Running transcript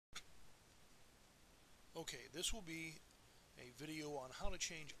Okay, this will be a video on how to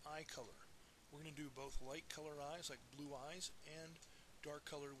change eye color. We're going to do both light color eyes like blue eyes and dark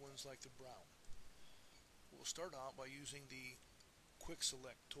colored ones like the brown. We'll start out by using the quick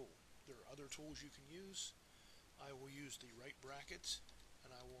select tool. There are other tools you can use. I will use the right brackets and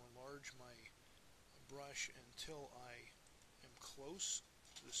I will enlarge my brush until I am close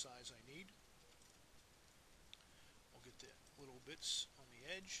to the size I need. I'll get the little bits on the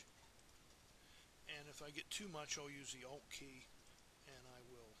edge, and if I get too much I'll use the Alt key and I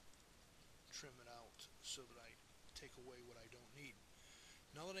will trim it out so that I take away what I don't need.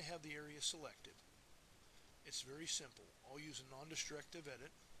 Now that I have the area selected, it's very simple. I'll use a non-destructive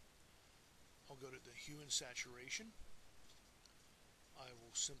edit. I'll go to the hue and saturation. I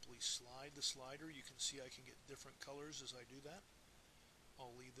will simply slide the slider. You can see I can get different colors as I do that.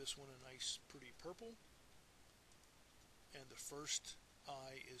 I'll leave this one a nice pretty purple, and the first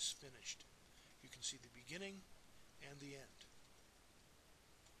eye is finished. You can see the beginning and the end.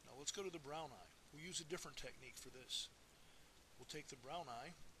 Now let's go to the brown eye. We'll use a different technique for this. We'll take the brown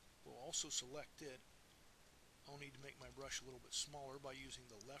eye, we'll also select it. I'll need to make my brush a little bit smaller by using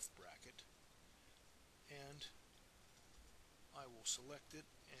the left bracket, and I will select it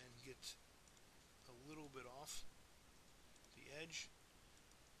and get a little bit off the edge.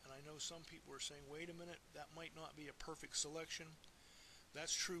 And I know some people are saying, wait a minute, that might not be a perfect selection.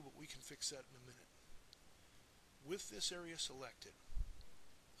 That's true, but we can fix that in a minute. With this area selected,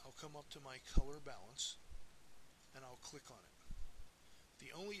 I'll come up to my color balance and I'll click on it.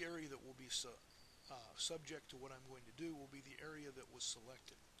 The only area that will be subject to what I'm going to do will be the area that was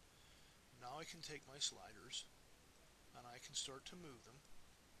selected. Now I can take my sliders and I can start to move them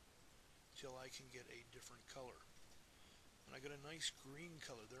till I can get a different color. And I got a nice green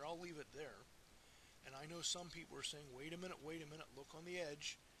color there. I'll leave it there. And I know some people are saying, wait a minute, look on the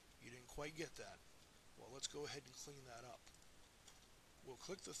edge. You didn't quite get that. Well, let's go ahead and clean that up. We'll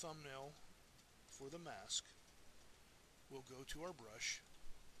click the thumbnail for the mask. We'll go to our brush.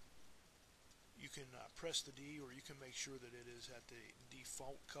 You can press the D, or you can make sure that it is at the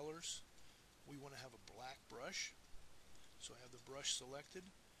default colors. We want to have a black brush. So I have the brush selected,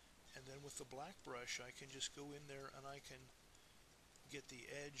 and then with the black brush I can just go in there and I can get the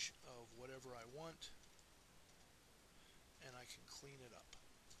edge of whatever I want, and I can clean it up.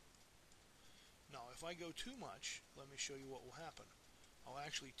 Now if I go too much, let me show you what will happen. I'll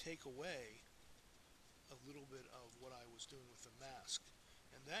actually take away a little bit of what I was doing with the mask.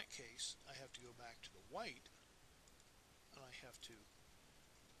 In that case, I have to go back to the white and I have to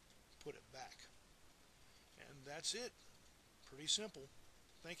put it back. And that's it. Pretty simple.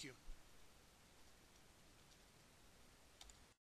 Thank you.